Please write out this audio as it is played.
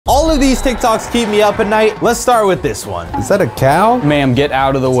of these TikToks keep me up at night. Let's start with this one. Is that a cow? Ma'am, get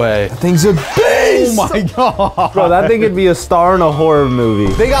out of the way. That thing's a beast! Oh my God. Bro, that thing could be a star in a horror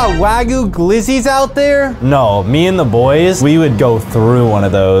movie. They got Wagyu glizzies out there? No, me and the boys, we would go through one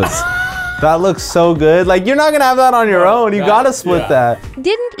of those. That looks so good. Like, you're not gonna have that on your own. You gotta split that.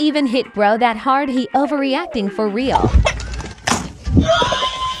 Didn't even hit bro that hard, he overreacting for real.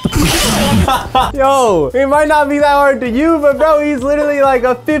 Yo, it might not be that hard to you, but bro, he's literally like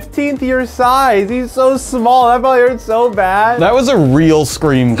a 15th your size. He's so small. That probably hurt so bad. That was a real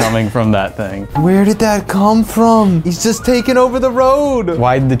scream coming from that thing. Where did that come from? He's just taking over the road.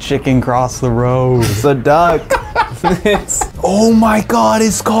 Why'd the chicken cross the road? It's a duck. Oh my God,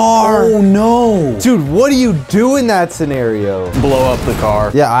 his car. Oh no. Dude, what do you do in that scenario? Blow up the car.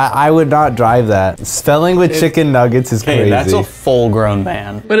 Yeah, I would not drive that. Spelling with chicken nuggets is crazy. Hey, that's a full-grown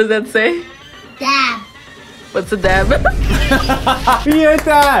man. What does that say? Dab. What's a dab? He hit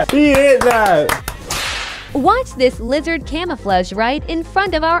that. He hit that. Watch this lizard camouflage right in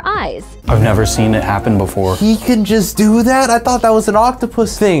front of our eyes. I've never seen it happen before. He can just do that? I thought that was an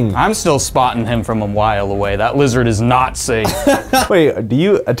octopus thing. I'm still spotting him from a while away. That lizard is not safe. Wait, do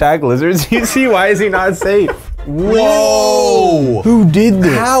you attack lizards? You see, why is he not safe? Whoa! Who did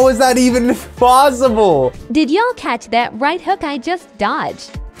this? How is that even possible? Did y'all catch that right hook I just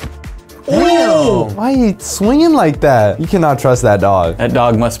dodged? Oh! Why are you swinging like that? You cannot trust that dog. That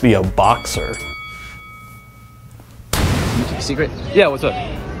dog must be a boxer. Secret? Yeah, what's up?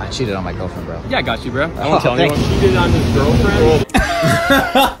 I cheated on my girlfriend, bro. Yeah, I got you, bro. I won't tell anyone. you. He did it on his girlfriend?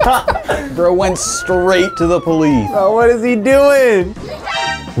 Bro went straight to the police. Oh, what is he doing?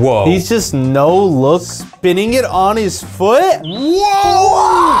 Whoa. He's just no look spinning it on his foot?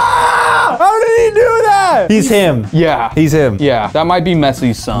 Whoa! How did he do that? He's him. Yeah. He's him. Yeah, that might be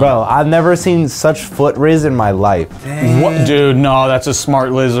Messi's son. Bro, I've never seen such foot riz in my life. What? Dude, no, that's a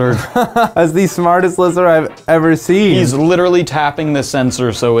smart lizard. That's the smartest lizard I've ever seen. He's literally tapping the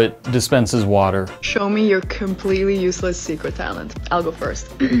sensor so it dispenses water. Show me your completely useless secret talent. I'll go first.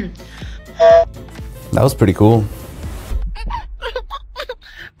 That was pretty cool.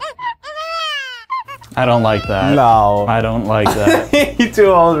 I don't like that. No. I don't like that. You're too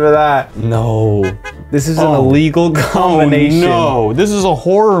old for that. No. This is an illegal combination. Oh no, this is a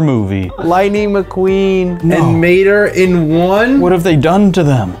horror movie. Lightning McQueen and Mater in one? What have they done to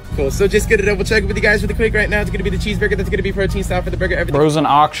them? Cool, so just gonna double check with you guys really quick right now. It's gonna be the cheeseburger, that's gonna be protein style for the burger, everything. Bro's an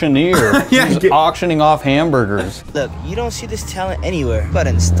auctioneer. He's auctioning off hamburgers. Look, you don't see this talent anywhere but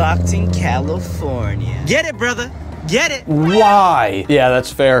in Stockton, California. Get it, brother? Get it? Why? Yeah,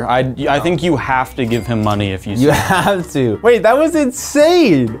 that's fair. I think you have to give him money if you see. You have to. Wait, that was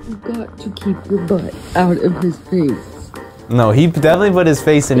insane. You got to keep your butt out of his face. No, he definitely put his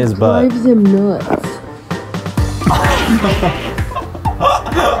face in his butt. Drives him nuts.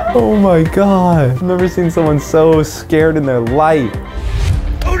 Oh my God. I've never seen someone so scared in their life.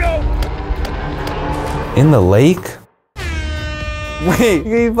 Oh no! In the lake? Wait,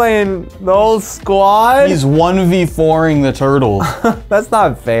 he's playing the whole squad? He's 1v4ing the turtle. That's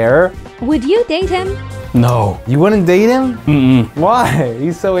not fair. Would you date him? No. You wouldn't date him? Mm-mm. Why?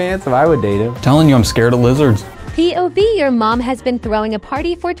 He's so handsome. I would date him. Telling you I'm scared of lizards. POV, your mom has been throwing a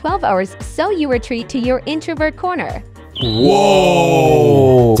party for 12 hours, so you retreat to your introvert corner.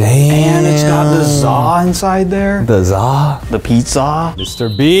 Whoa! Damn. And it's got the za inside there. The za? The pizza. Mr.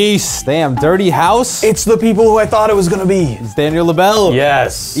 Beast. Damn, dirty house. It's the people who I thought it was gonna be. It's Daniel LaBelle.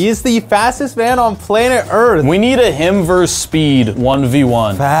 Yes. He's the fastest man on planet Earth. We need a him versus Speed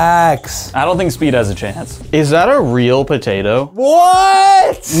 1v1. Facts. I don't think Speed has a chance. Is that a real potato?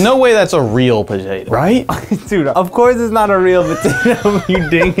 What? No way that's a real potato, right? Dude, of course it's not a real potato, you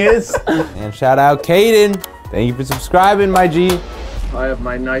dingus. And shout out Caden. Thank you for subscribing, my G. I have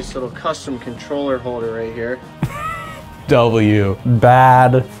my nice little custom controller holder right here. W.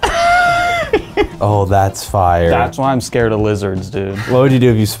 Bad. Oh, that's fire. That's why I'm scared of lizards, dude. What would you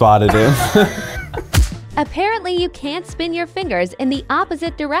do if you spotted him? Apparently, you can't spin your fingers in the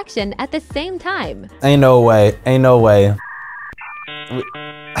opposite direction at the same time. Ain't no way. Ain't no way.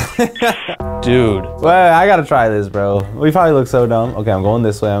 Dude. Well, I gotta try this, bro. We probably look so dumb. Okay, I'm going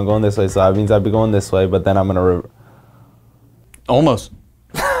this way. I'm going this way. So that means I'd be going this way, but then I'm gonna. Almost.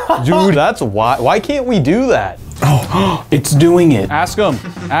 Dude, that's why can't we do that? Oh, it's doing it. Ask him.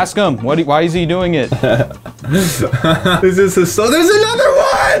 Ask him. Why is he doing it? This is so. There's another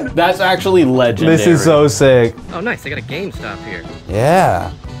one. That's actually legendary. This is so sick. Oh, nice. They got a GameStop here.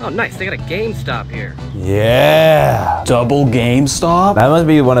 Yeah. Oh, nice. They got a GameStop here. Yeah. Double GameStop? That must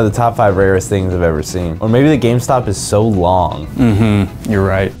be one of the top 5 rarest things I've ever seen. Or maybe the GameStop is so long. Mm-hmm. You're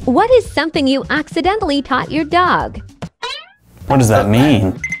right. What is something you accidentally taught your dog? What does that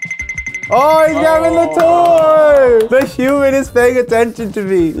mean? Oh, he's grabbing the toy. The human is paying attention to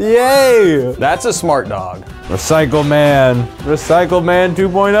me. Yay. That's a smart dog. Recycle Man. Recycle Man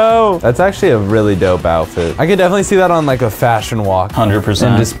 2.0. That's actually a really dope outfit. I could definitely see that on like a fashion walk. 100%.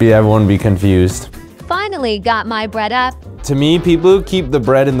 And just everyone be confused. Finally got my bread up. To me, people who keep the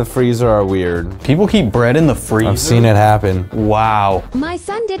bread in the freezer are weird. People keep bread in the freezer? I've seen it happen. Wow. My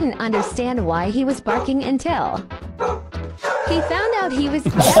son didn't understand why he was barking until he found out he was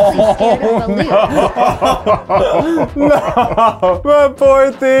deathly scared of balloons. No, my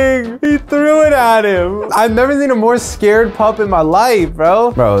poor thing. He threw it at him. I've never seen a more scared pup in my life,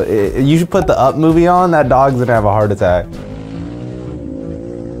 bro. Bro, you should put the Up movie on. That dog's gonna have a heart attack.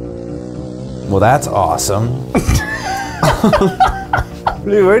 Well, that's awesome.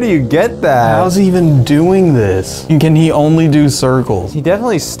 Dude, where do you get that? How's he even doing this? Can he only do circles? He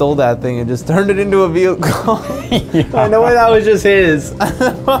definitely stole that thing and just turned it into a vehicle. I know that was just his.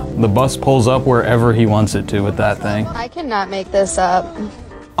 The bus pulls up wherever he wants it to with that thing. I cannot make this up.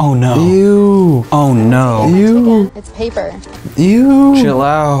 Oh no. Ew. Oh no. Ew. It's paper. Ew. Chill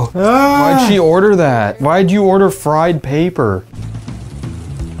out. Ah. Why'd she order that? Why'd you order fried paper?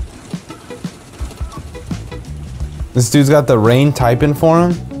 This dude's got the rain typing for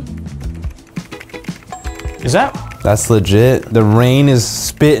him. Is that? That's legit. The rain is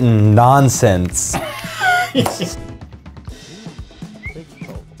spitting nonsense.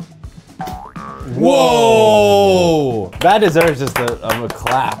 Whoa! That deserves just a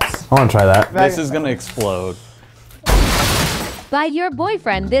collapse. I want to try that. This is gonna explode. Buy your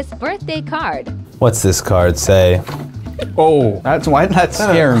boyfriend this birthday card. What's this card say? Oh, why did that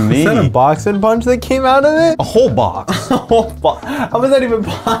scare me? Is that a boxing punch that came out of it? A whole box. A whole box. How was that even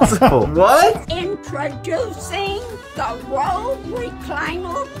possible? What? Introducing the Roll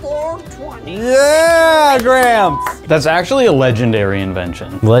Recliner 420. Yeah, Gramps. That's actually a legendary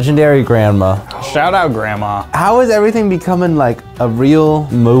invention. Legendary grandma. Shout out grandma. How is everything becoming like a real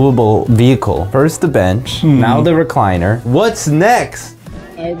movable vehicle? First the bench, now the recliner. What's next?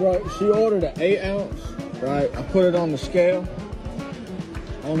 Hey bro, she ordered an 8 ounce. Right, I put it on the scale.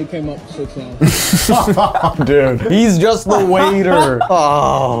 Only came up to 6 ounces. Dude, he's just the waiter.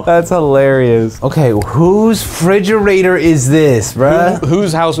 Oh, that's hilarious. Okay, whose refrigerator is this, bruh?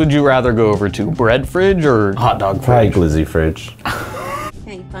 Whose house would you rather go over to? Bread fridge or hot dog fridge? Probably glizzy fridge.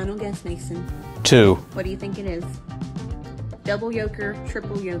 Hey, final guess, Mason. 2. What do you think it is? Double yolker,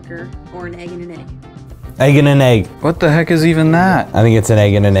 triple yolker, or an egg and an egg? Egg and an egg. What the heck is even that? I think it's an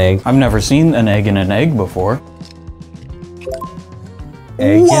egg and an egg. I've never seen an egg and an egg before.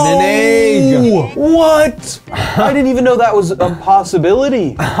 Egg and an egg. What? I didn't even know that was a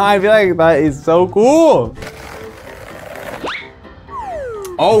possibility. I feel like that is so cool.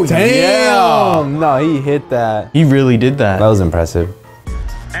 Oh, damn. yeah. No, he hit that. He really did that. That was impressive.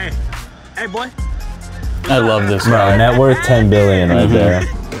 Hey boy. I love this Bro, guy. net worth 10 billion right there.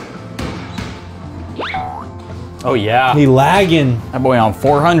 Oh yeah. He lagging. That boy on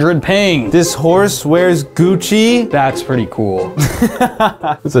 400 ping. This horse wears Gucci. That's pretty cool.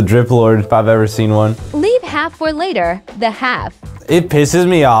 It's a drip lord if I've ever seen one. Leave half for later, the half. It pisses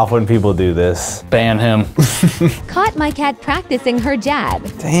me off when people do this. Ban him. Caught my cat practicing her jab.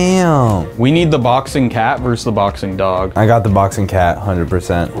 Damn. We need the boxing cat versus the boxing dog. I got the boxing cat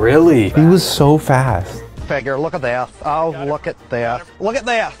 100%. Really? He was so fast. Figure, look at that. Oh, look at that. Look at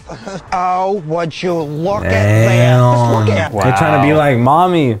that. Oh, would you look at that? Damn. Look at They're trying to be like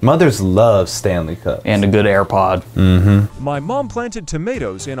mommy. Mothers love Stanley Cups. And a good AirPod. Mm-hmm. My mom planted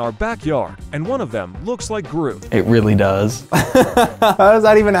tomatoes in our backyard, and one of them looks like Groot. It really does. How does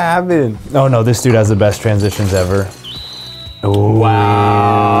that even happen? Oh no, this dude has the best transitions ever. Ooh.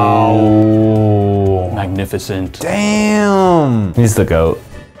 Wow. Magnificent. Damn. He's the GOAT.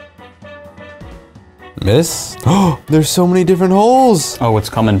 Miss? Oh, there's so many different holes. Oh, it's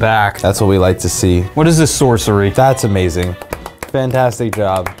coming back. That's what we like to see. What is this sorcery? That's amazing. Fantastic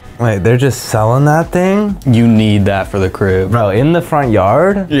job. Wait, they're just selling that thing? You need that for the crib. Bro, in the front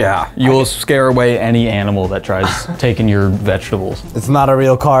yard? Yeah. You'll scare away any animal that tries taking your vegetables. It's not a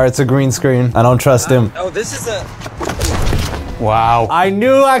real car, it's a green screen. I don't trust him. Oh, this is a... Wow. I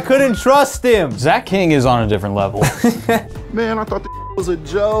knew I couldn't trust him. Zach King is on a different level. Man, I thought that was a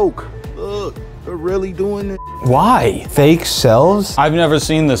joke. Look. They're really doing it. Why? Fake shelves? I've never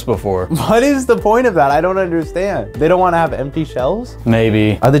seen this before. What is the point of that? I don't understand. They don't want to have empty shelves?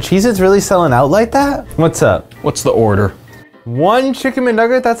 Maybe. Are the Cheez-Its really selling out like that? What's up? What's the order? 1 chicken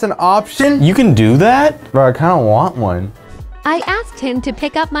McNugget, that's an option? You can do that? Bro, I kind of want one. I asked him to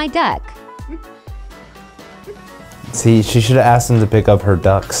pick up my duck. See, she should have asked him to pick up her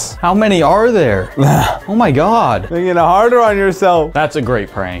ducks. How many are there? Oh my God. Making it harder on yourself. That's a great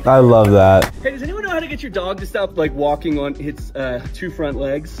prank. I love that. Hey, does anyone know how to get your dog to stop like walking on its 2 front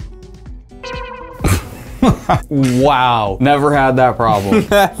legs? Wow. Never had that problem.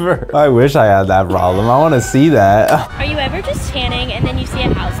 Never. I wish I had that problem. I want to see that. Are you ever just tanning and then you see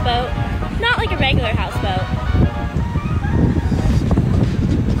a houseboat? Not like a regular houseboat.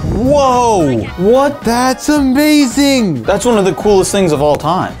 Whoa! What? That's amazing. That's one of the coolest things of all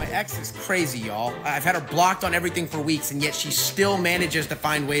time. My ex is crazy, y'all. I've had her blocked on everything for weeks, and yet she still manages to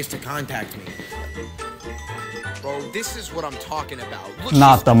find ways to contact me. Bro, this is what I'm talking about. Look,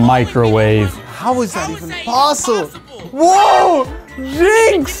 Not the microwave. How is that even possible? Whoa!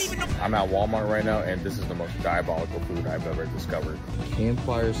 Jinx! I'm at Walmart right now, and this is the most diabolical food I've ever discovered.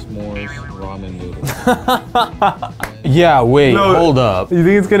 Campfire s'mores ramen noodles. Yeah, wait, hold up. You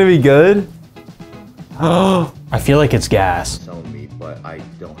think it's gonna be good? I feel like it's gas. Selling me, but I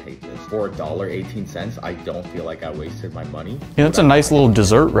don't hate this. For $1.18, I don't feel like I wasted my money. Yeah, that's a nice little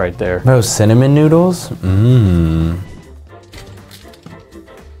dessert right there. Bro, cinnamon noodles? Mmm.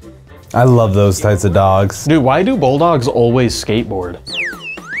 I love those types of dogs. Dude, why do bulldogs always skateboard?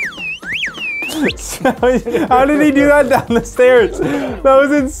 How did he do that down the stairs? That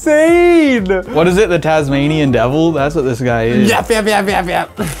was insane. What is it, the Tasmanian devil? That's what this guy is. Yep.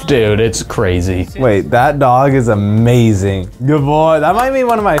 Dude, it's crazy. Wait, that dog is amazing. Good boy. That might be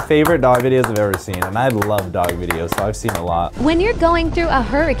one of my favorite dog videos I've ever seen, and I love dog videos, so I've seen a lot. When you're going through a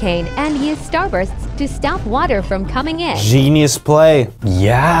hurricane and use starbursts to stop water from coming in. Genius play.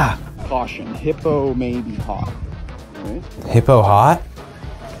 Yeah. Caution, hippo may be hot. Right? Hippo hot?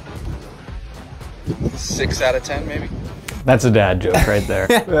 6 out of 10, maybe. That's a dad joke right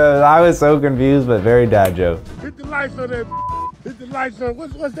there. I was so confused, but very dad joke. Hit the lights on that. Hit the lights on.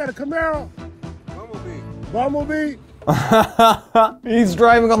 What's that, a Camaro? Bumblebee. He's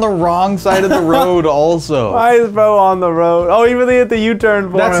driving on the wrong side of the road also. Why is bro on the road? Oh, even they hit the U-turn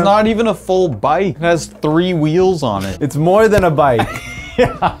for That's him. not even a full bike. It has 3 wheels on it. It's more than a bike.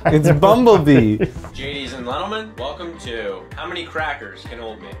 Yeah, it's Bumblebee. JD's and gentlemen, welcome to How Many Crackers Can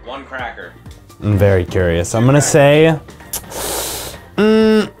Hold Me? 1 cracker. I'm very curious. I'm gonna say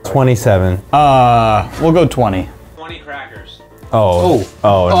 27. We'll go 20. 20 crackers. Oh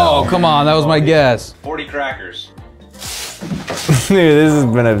no. Come on, that was my guess. 40 crackers. Dude, this is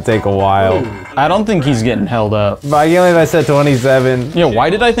gonna take a while. I don't think he's getting held up. But I can't believe I said 27. Yeah, why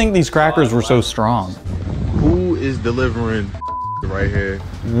did I think these crackers were so strong? Who is delivering right here?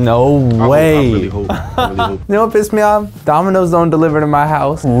 No way. I really hope. You know what pissed me off? Domino's don't deliver to my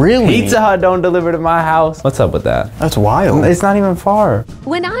house. Really? Pizza Hut don't deliver to my house. What's up with that? That's wild. It's not even far.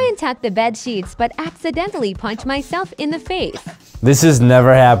 When I untuck the bed sheets but accidentally punch myself in the face. This has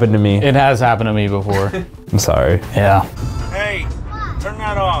never happened to me. It has happened to me before. I'm sorry. Yeah. Hey, turn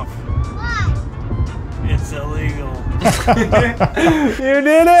that off. It's illegal. You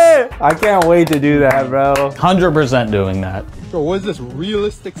did it! I can't wait to do that, bro. 100% doing that. So what is this,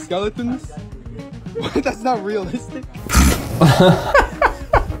 realistic skeletons? What? That's not realistic.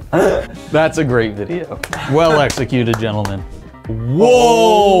 That's a great video. Well executed, gentlemen.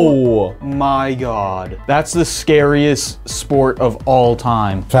 Whoa! My God. That's the scariest sport of all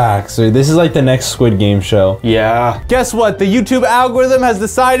time. Facts. So this is like the next Squid Game show. Yeah. Guess what? The YouTube algorithm has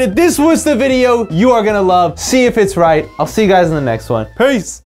decided this was the video you are gonna love. See if it's right. I'll see you guys in the next one. Peace!